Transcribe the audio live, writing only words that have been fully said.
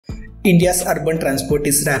India's urban transport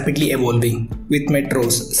is rapidly evolving, with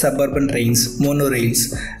metros, suburban trains,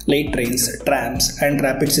 monorails, light trains, trams, and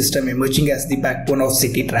rapid system emerging as the backbone of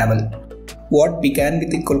city travel. What began with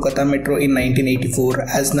the Kolkata Metro in 1984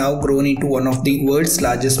 has now grown into one of the world's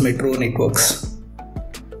largest metro networks.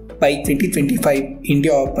 By 2025,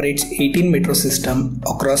 India operates 18 metro systems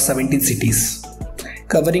across 17 cities,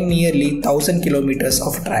 covering nearly 1,000 kilometers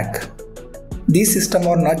of track. These systems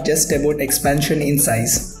are not just about expansion in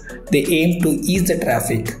size. They aim to ease the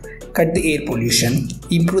traffic, cut the air pollution,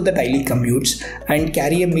 improve the daily commutes, and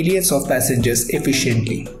carry millions of passengers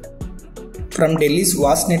efficiently. From Delhi's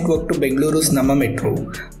vast network to Bengaluru's Nama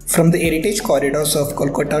Metro, from the heritage corridors of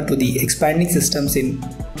Kolkata to the expanding systems in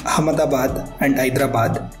Ahmedabad and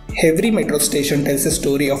Hyderabad, every metro station tells a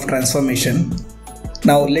story of transformation.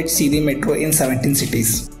 Now let's see the metro in 17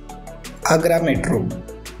 cities. Agra Metro.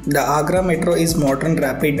 The Agra Metro is a modern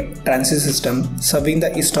rapid transit system serving the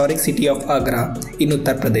historic city of Agra in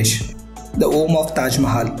Uttar Pradesh, the home of Taj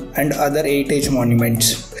Mahal and other heritage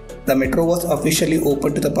monuments. The metro was officially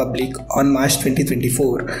opened to the public on March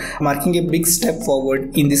 2024, marking a big step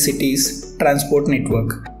forward in the city's transport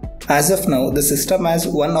network. As of now, the system has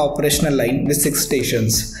one operational line with 6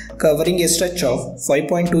 stations, covering a stretch of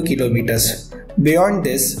 5.2 kilometers. Beyond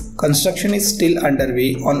this, construction is still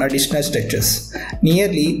underway on additional stretches.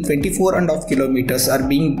 Nearly 24.5 kilometers are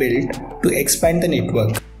being built to expand the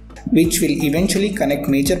network, which will eventually connect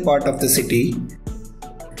major part of the city.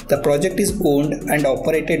 The project is owned and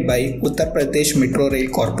operated by Uttar Pradesh Metro Rail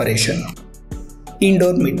Corporation.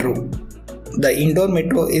 Indore Metro. The Indore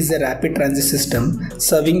Metro is a rapid transit system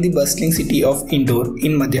serving the bustling city of Indore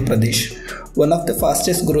in Madhya Pradesh, one of the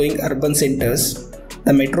fastest growing urban centers.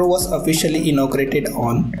 The metro was officially inaugurated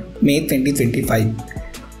on May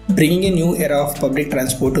 2025, bringing a new era of public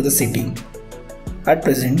transport to the city. At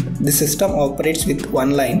present, the system operates with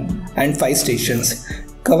one line and 5 stations,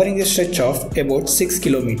 covering a stretch of about 6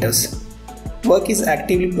 kilometers. Work is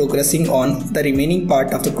actively progressing on the remaining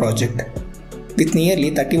part of the project, with nearly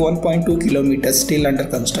 31.2 kilometers still under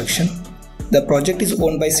construction. The project is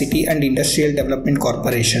owned by City and Industrial Development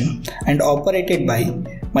Corporation and operated by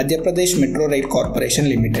Madhya Pradesh Metro Rail Corporation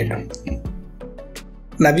Limited.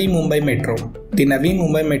 Navi Mumbai Metro. The Navi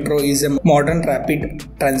Mumbai Metro is a modern rapid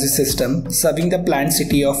transit system serving the planned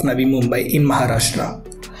city of Navi Mumbai in Maharashtra.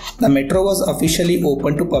 The metro was officially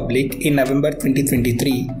opened to public in November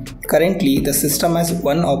 2023. Currently, the system has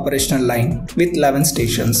one operational line with 11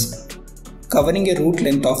 stations, covering a route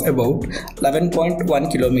length of about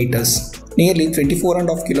 11.1 kilometers. Nearly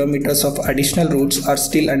 24.5 kilometers of additional routes are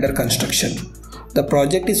still under construction. The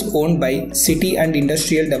project is owned by City and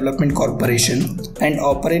Industrial Development Corporation and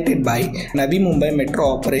operated by Navi Mumbai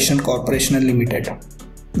Metro Operation Corporation Limited.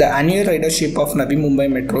 The annual ridership of Navi Mumbai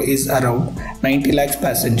Metro is around 90 lakhs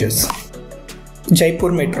passengers.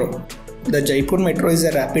 Jaipur Metro. The Jaipur Metro is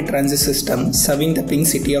a rapid transit system serving the pink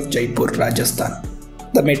city of Jaipur, Rajasthan.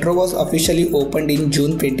 The metro was officially opened in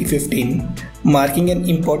June 2015, marking an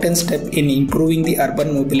important step in improving the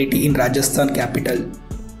urban mobility in Rajasthan capital.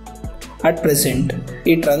 At present,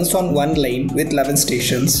 it runs on one line with 11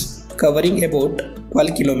 stations, covering about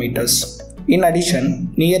 12 kilometers. In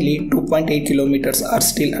addition, nearly 2.8 kilometers are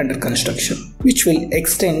still under construction, which will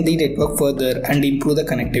extend the network further and improve the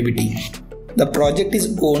connectivity. The project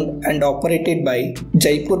is owned and operated by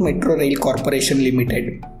Jaipur Metro Rail Corporation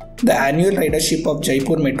Limited. The annual ridership of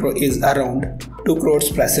Jaipur Metro is around 2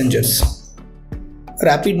 crores passengers.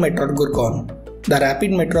 Rapid Metro Gurgaon. The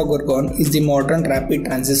Rapid Metro Gurgaon is the modern rapid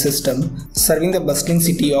transit system serving the bustling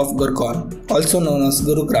city of Gurgaon, also known as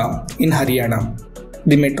Gurugram, in Haryana.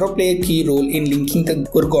 The metro plays a key role in linking the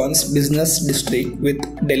Gurgaon's business district with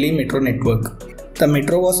Delhi Metro network. The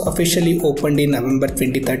metro was officially opened in November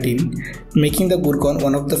 2013, making the Gurgaon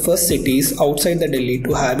one of the first cities outside the Delhi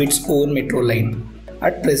to have its own metro line.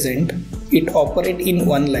 At present, it operates in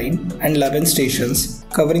one line and 11 stations,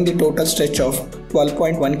 covering the total stretch of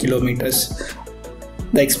 12.1 kilometers.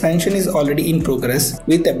 The expansion is already in progress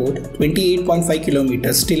with about 28.5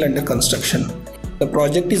 kilometers still under construction. The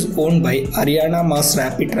project is owned by Haryana Mass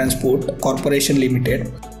Rapid Transport Corporation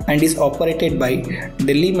Limited and is operated by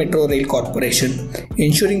Delhi Metro Rail Corporation,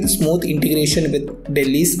 ensuring the smooth integration with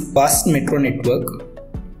Delhi's vast metro network.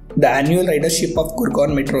 The annual ridership of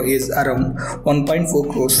Gurgaon Metro is around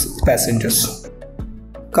 1.4 crores passengers.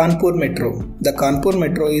 Kanpur Metro. The Kanpur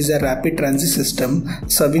Metro is a rapid transit system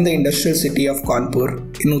serving the industrial city of Kanpur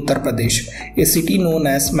in Uttar Pradesh, a city known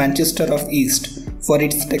as Manchester of East for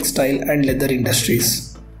its textile and leather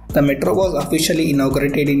industries. The metro was officially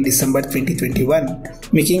inaugurated in December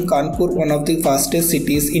 2021, making Kanpur one of the fastest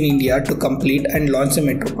cities in India to complete and launch a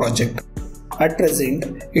metro project. At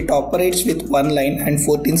present, it operates with one line and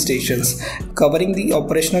 14 stations, covering the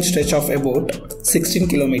operational stretch of about 16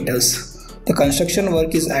 kilometers. The construction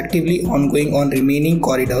work is actively ongoing on remaining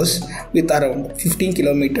corridors with around 15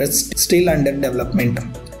 kilometers still under development,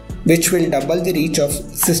 which will double the reach of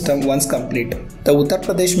system once complete. The Uttar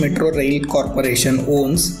Pradesh Metro Rail Corporation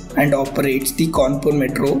owns and operates the Kanpur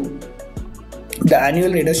Metro. The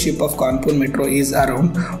annual ridership of Kanpur Metro is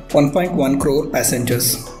around 1.1 crore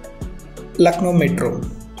passengers. Lucknow Metro.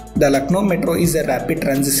 The Lucknow Metro is a rapid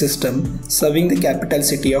transit system serving the capital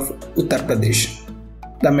city of Uttar Pradesh.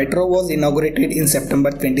 The metro was inaugurated in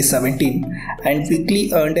September 2017 and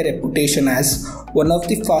quickly earned a reputation as one of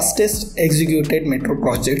the fastest executed metro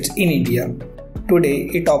projects in India.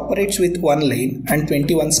 Today, it operates with one lane and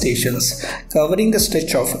 21 stations, covering the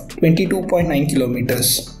stretch of 22.9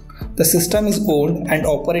 kilometers. The system is owned and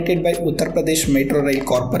operated by Uttar Pradesh Metro Rail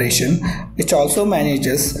Corporation, which also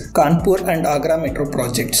manages Kanpur and Agra metro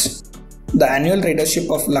projects. The annual ridership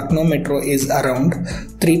of Lucknow Metro is around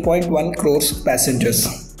 3.1 crores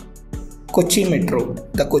passengers. Kochi Metro.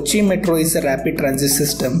 The Kochi Metro is a rapid transit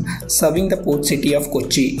system serving the port city of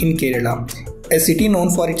Kochi in Kerala, a city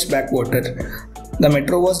known for its backwater. The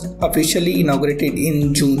metro was officially inaugurated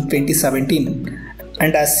in June 2017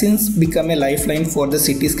 and has since become a lifeline for the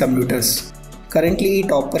city's commuters. Currently,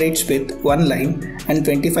 it operates with one line and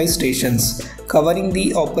 25 stations, covering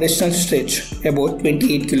the operational stretch about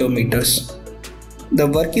 28 kilometers. The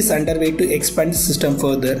work is underway to expand the system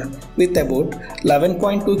further, with about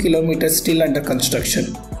 11.2 kilometers still under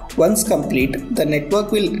construction. Once complete, the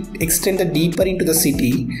network will extend deeper into the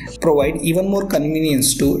city, provide even more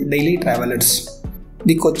convenience to daily travelers.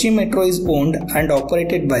 The Kochi Metro is owned and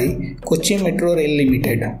operated by Kochi Metro Rail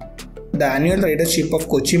Limited. The annual ridership of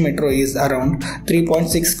Kochi Metro is around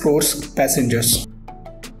 3.6 crores passengers.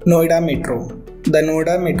 Noida Metro. The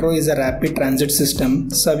Noida Metro is a rapid transit system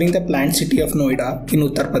serving the planned city of Noida in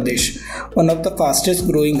Uttar Pradesh, one of the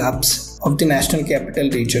fastest growing hubs of the national capital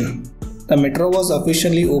region. The metro was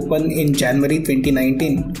officially opened in January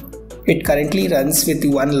 2019. It currently runs with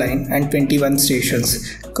one line and 21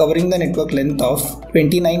 stations, covering the network length of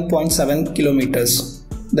 29.7 kilometers.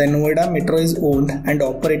 The Noida Metro is owned and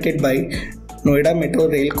operated by Noida Metro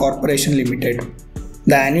Rail Corporation Limited.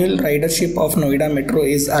 The annual ridership of Noida Metro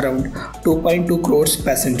is around 2.2 crores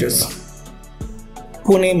passengers.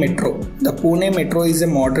 Pune Metro. The Pune Metro is a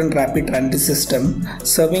modern rapid transit system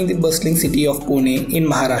serving the bustling city of Pune in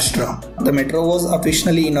Maharashtra. The metro was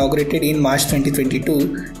officially inaugurated in March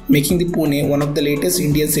 2022, making the Pune one of the latest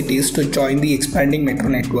Indian cities to join the expanding metro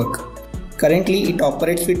network. Currently, it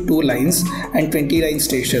operates with 2 lines and 29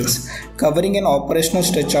 stations, covering an operational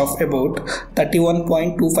stretch of about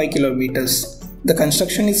 31.25 kilometers. The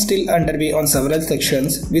construction is still underway on several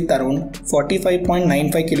sections with around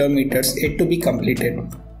 45.95 kilometers yet to be completed.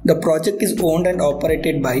 The project is owned and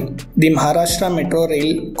operated by the Maharashtra Metro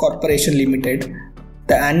Rail Corporation Limited.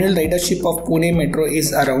 The annual ridership of Pune Metro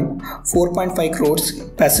is around 4.5 crores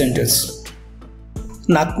passengers.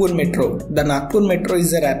 Nagpur Metro. The Nagpur Metro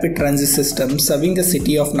is a rapid transit system serving the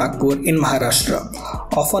city of Nagpur in Maharashtra,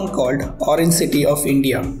 often called Orange City of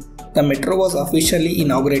India. The metro was officially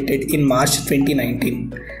inaugurated in March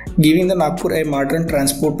 2019, giving the Nagpur a modern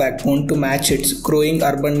transport backbone to match its growing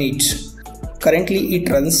urban needs. Currently, it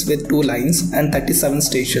runs with 2 lines and 37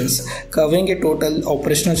 stations, covering a total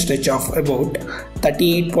operational stretch of about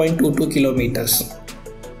 38.22 kilometers.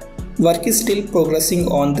 Work is still progressing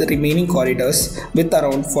on the remaining corridors with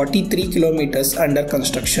around 43 kilometers under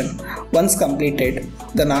construction. Once completed,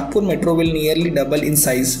 the Nagpur Metro will nearly double in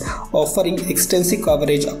size, offering extensive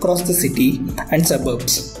coverage across the city and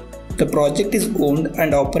suburbs. The project is owned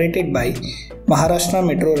and operated by Maharashtra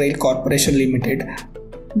Metro Rail Corporation Limited.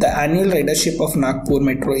 The annual ridership of Nagpur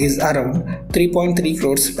Metro is around 3.3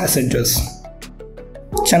 crores passengers.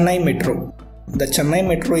 Chennai Metro. The Chennai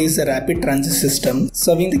Metro is a rapid transit system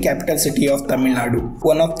serving the capital city of Tamil Nadu,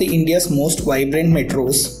 one of the India's most vibrant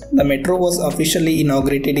metros. The metro was officially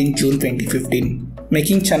inaugurated in June 2015,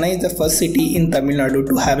 making Chennai the first city in Tamil Nadu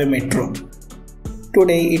to have a metro.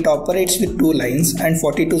 Today, it operates with 2 lines and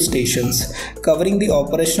 42 stations, covering the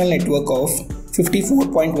operational network of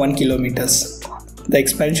 54.1 kilometers. The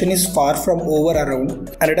expansion is far from over.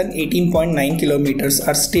 Around 118.9 kilometers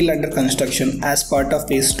are still under construction as part of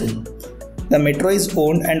Phase 2. The metro is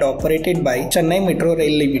owned and operated by Chennai Metro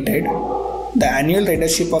Rail Limited. The annual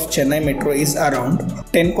ridership of Chennai Metro is around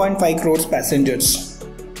 10.5 crores passengers.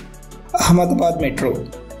 Ahmedabad Metro.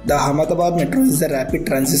 The Ahmedabad Metro is a rapid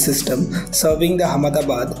transit system serving the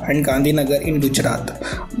Ahmedabad and Gandhinagar in Gujarat.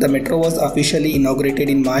 The metro was officially inaugurated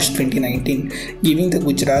in March 2019, giving the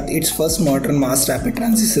Gujarat its first modern mass rapid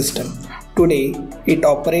transit system. Today, it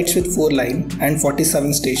operates with 4 lines and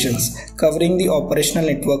 47 stations, covering the operational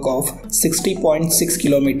network of 60.6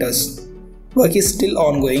 kilometers. Work is still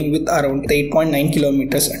ongoing with around 8.9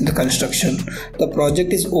 kilometers under construction. The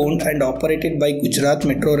project is owned and operated by Gujarat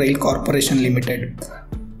Metro Rail Corporation Limited.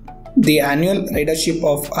 The annual ridership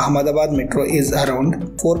of Ahmedabad Metro is around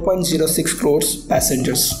 4.06 crores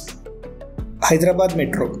passengers. Hyderabad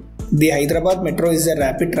Metro. The Hyderabad Metro is a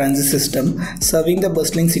rapid transit system serving the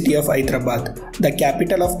bustling city of Hyderabad, the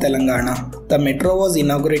capital of Telangana. The metro was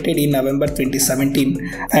inaugurated in November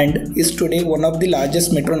 2017 and is today one of the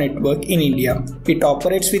largest metro network in India. It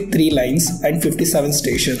operates with 3 lines and 57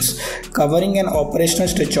 stations, covering an operational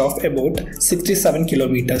stretch of about 67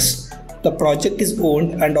 kilometers. The project is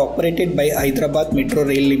owned and operated by Hyderabad Metro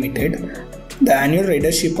Rail Limited. The annual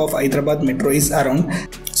ridership of Hyderabad Metro is around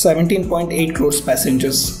 17.8 crores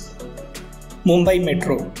passengers. Mumbai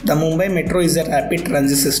Metro. The Mumbai Metro is a rapid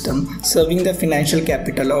transit system serving the financial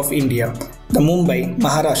capital of India, the Mumbai,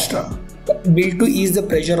 Maharashtra. Built to ease the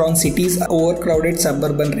pressure on cities' overcrowded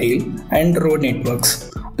suburban rail and road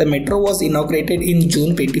networks. The metro was inaugurated in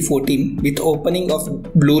June 2014 with opening of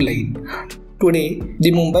Blue Line. Today,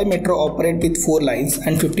 the Mumbai Metro operates with 4 lines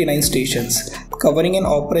and 59 stations, covering an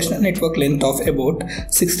operational network length of about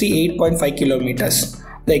 68.5 kilometers.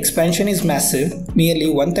 The expansion is massive, nearly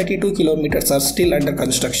 132 kilometers are still under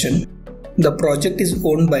construction. The project is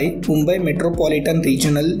owned by Mumbai Metropolitan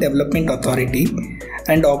Regional Development Authority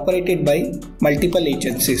and operated by multiple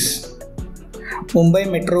agencies.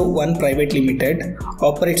 Mumbai Metro One Private Limited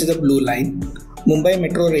operates the Blue Line. Mumbai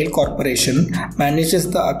Metro Rail Corporation manages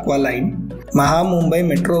the Aqua Line. Maha Mumbai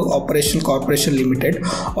Metro Operation Corporation Limited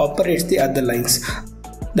operates the other lines.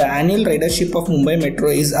 The annual ridership of Mumbai Metro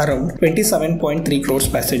is around 27.3 crores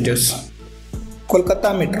passengers.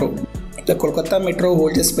 Kolkata Metro. The Kolkata Metro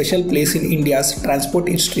holds a special place in India's transport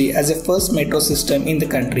history as a first metro system in the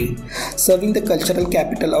country. Serving the cultural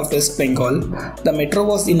capital of West Bengal, the metro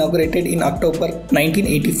was inaugurated in October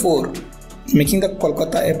 1984, making the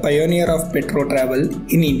Kolkata a pioneer of metro travel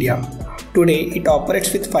in India. Today, it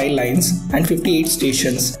operates with 5 lines and 58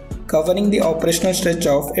 stations, covering the operational stretch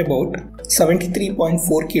of about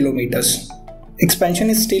 73.4 kilometers. Expansion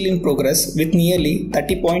is still in progress with nearly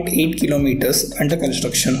 30.8 kilometers under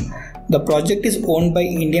construction. The project is owned by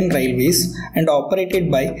Indian Railways and operated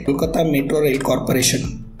by Kolkata Metro Rail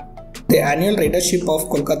Corporation. The annual ridership of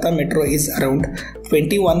Kolkata Metro is around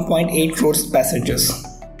 21.8 crores passengers.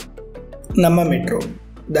 Namma Metro.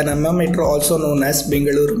 The Namma Metro, also known as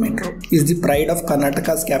Bengaluru Metro, is the pride of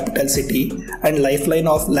Karnataka's capital city and lifeline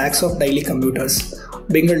of lakhs of daily commuters.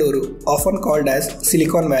 Bengaluru, often called as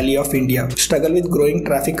Silicon Valley of India, struggles with growing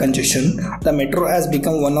traffic congestion. The metro has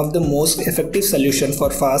become one of the most effective solutions for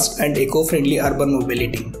fast and eco-friendly urban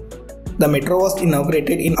mobility. The metro was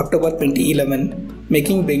inaugurated in October 2011,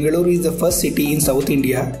 making Bengaluru the first city in South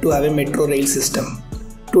India to have a metro rail system.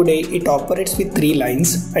 Today, it operates with 3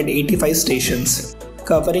 lines and 85 stations,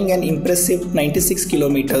 covering an impressive 96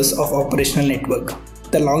 kilometers of operational network,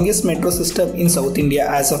 the longest metro system in South India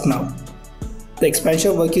as of now. The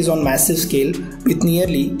expansion work is on massive scale with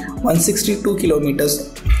nearly 162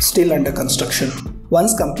 kilometers still under construction.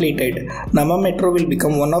 Once completed, Namma Metro will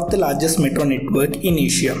become one of the largest metro network in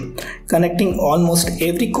Asia, connecting almost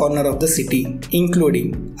every corner of the city,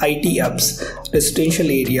 including IT hubs, residential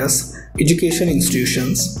areas, education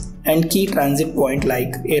institutions, and key transit points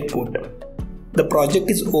like airport. The project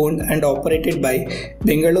is owned and operated by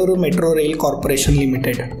Bengaluru Metro Rail Corporation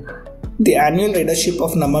Limited. The annual ridership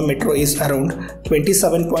of Namma Metro is around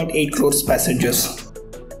 27.8 crores passengers.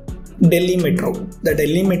 Delhi Metro. The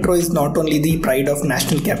Delhi Metro is not only the pride of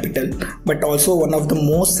national capital but also one of the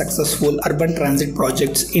most successful urban transit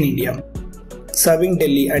projects in India, serving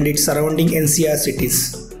Delhi and its surrounding NCR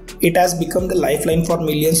cities. It has become the lifeline for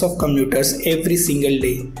millions of commuters every single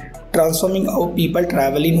day, transforming how people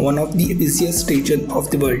travel in one of the busiest regions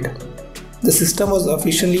of the world. The system was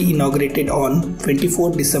officially inaugurated on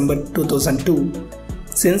 24 December 2002.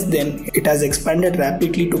 Since then, it has expanded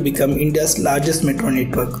rapidly to become India's largest metro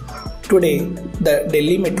network. Today, the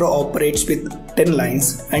Delhi Metro operates with 10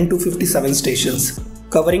 lines and 257 stations,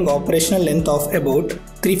 covering operational length of about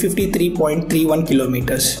 353.31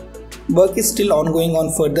 kilometers. Work is still ongoing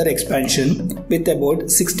on further expansion with about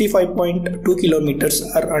 65.2 kilometers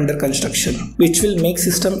are under construction, which will make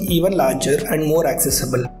system even larger and more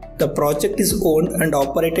accessible. The project is owned and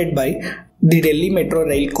operated by the Delhi Metro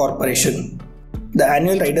Rail Corporation. The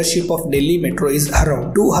annual ridership of Delhi Metro is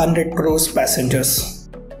around 200 crores passengers.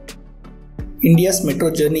 India's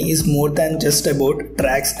metro journey is more than just about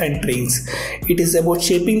tracks and trains. It is about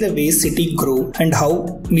shaping the way cities grow and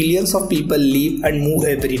how millions of people live and move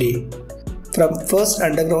every day. From first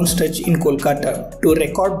underground stretch in Kolkata to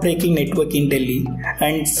record-breaking network in Delhi,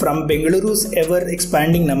 and from Bengaluru's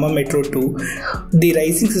ever-expanding Namma Metro to the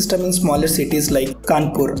rising system in smaller cities like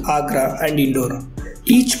Kanpur, Agra and Indore.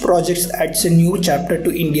 Each project adds a new chapter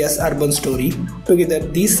to India's urban story. Together,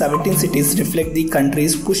 these 17 cities reflect the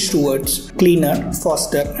country's push towards cleaner,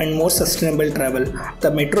 faster and more sustainable travel. The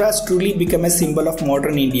metro has truly become a symbol of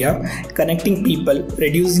modern India, connecting people,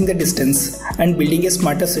 reducing the distance and building a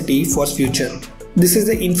smarter city for future. This is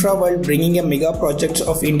the Infraworld, bringing a mega projects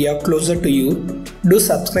of India closer to you. Do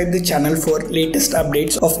subscribe the channel for latest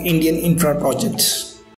updates of Indian infra projects.